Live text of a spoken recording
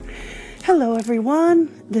Hello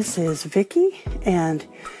everyone, this is Vicki, and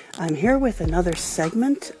I'm here with another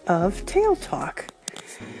segment of Tail Talk.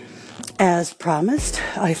 As promised,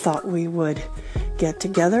 I thought we would get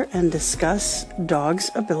together and discuss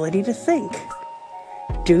dogs' ability to think.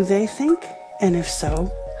 Do they think? And if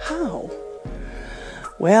so, how?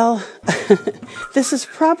 Well, this is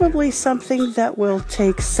probably something that will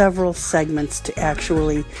take several segments to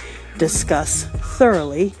actually discuss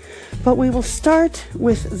thoroughly, but we will start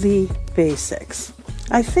with the basics.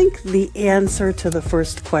 I think the answer to the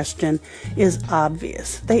first question is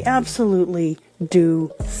obvious. They absolutely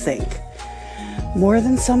do think. More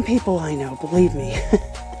than some people I know, believe me.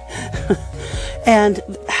 And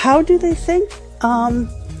how do they think?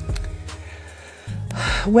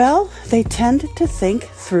 Well, they tend to think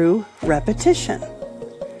through repetition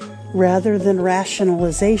rather than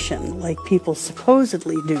rationalization like people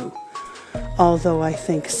supposedly do. Although I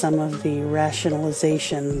think some of the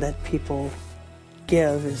rationalization that people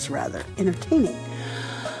give is rather entertaining.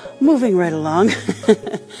 Moving right along.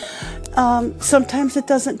 Sometimes it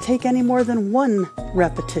doesn't take any more than one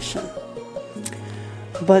repetition.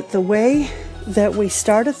 But the way that we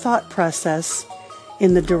start a thought process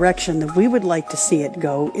in the direction that we would like to see it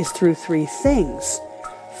go is through three things: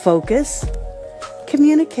 focus,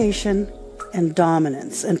 communication, and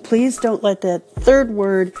dominance. And please don't let that third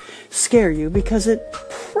word scare you, because it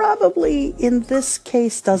probably in this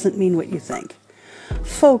case doesn't mean what you think.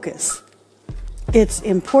 Focus. It's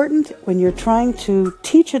important when you're trying to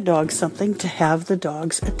teach a dog something to have the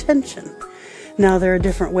dog's attention. Now, there are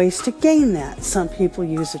different ways to gain that. Some people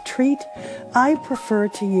use a treat. I prefer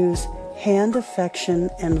to use hand affection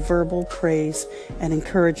and verbal praise and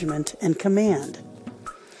encouragement and command.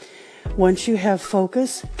 Once you have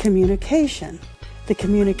focus, communication. The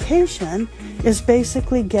communication is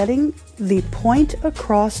basically getting the point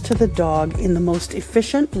across to the dog in the most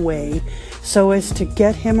efficient way so as to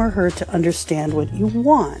get him or her to understand what you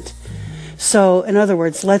want. So, in other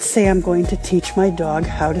words, let's say I'm going to teach my dog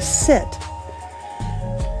how to sit.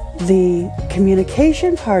 The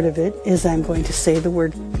communication part of it is I'm going to say the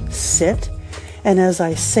word sit, and as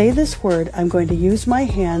I say this word, I'm going to use my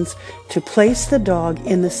hands to place the dog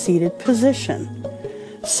in the seated position.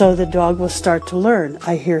 So the dog will start to learn.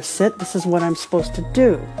 I hear sit, this is what I'm supposed to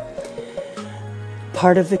do.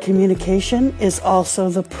 Part of the communication is also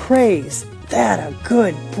the praise. That a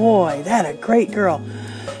good boy, that a great girl.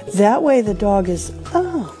 That way the dog is,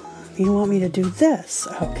 oh, you want me to do this?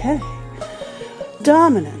 Okay.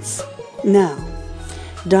 Dominance. Now,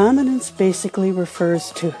 dominance basically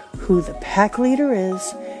refers to who the pack leader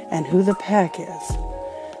is and who the pack is.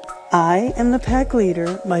 I am the pack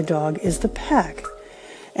leader, my dog is the pack.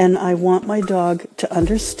 And I want my dog to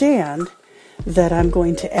understand that I'm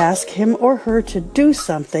going to ask him or her to do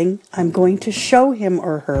something. I'm going to show him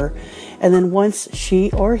or her. And then once she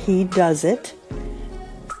or he does it,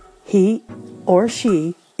 he or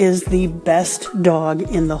she is the best dog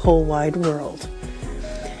in the whole wide world.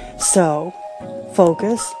 So,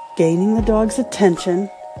 focus, gaining the dog's attention,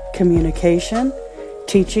 communication,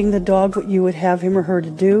 teaching the dog what you would have him or her to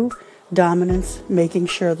do, dominance, making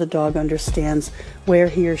sure the dog understands where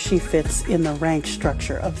he or she fits in the rank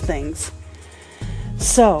structure of things.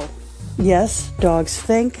 So, yes, dogs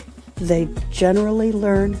think. They generally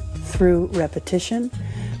learn through repetition.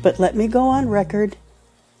 But let me go on record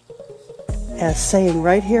as saying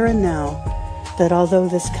right here and now that although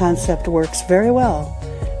this concept works very well,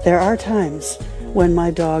 there are times when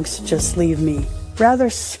my dogs just leave me rather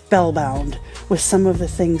spellbound with some of the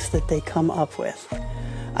things that they come up with.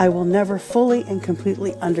 I will never fully and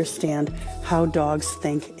completely understand how dogs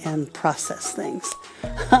think and process things.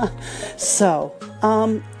 So,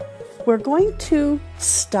 we're going to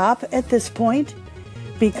stop at this point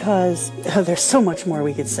because there's so much more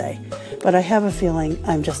we could say, but I have a feeling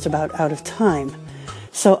I'm just about out of time.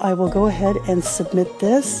 So I will go ahead and submit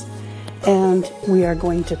this, and we are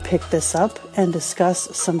going to pick this up and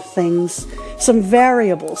discuss some things, some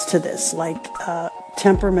variables to this, like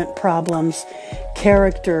temperament problems,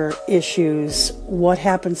 character issues, what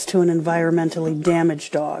happens to an environmentally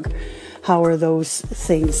damaged dog, how are those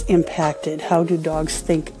things impacted, how do dogs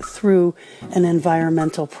think through an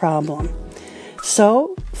environmental problem.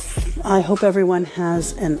 So, I hope everyone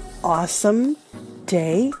has an awesome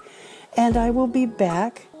day, and I will be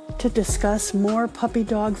back to discuss more puppy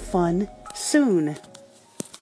dog fun soon.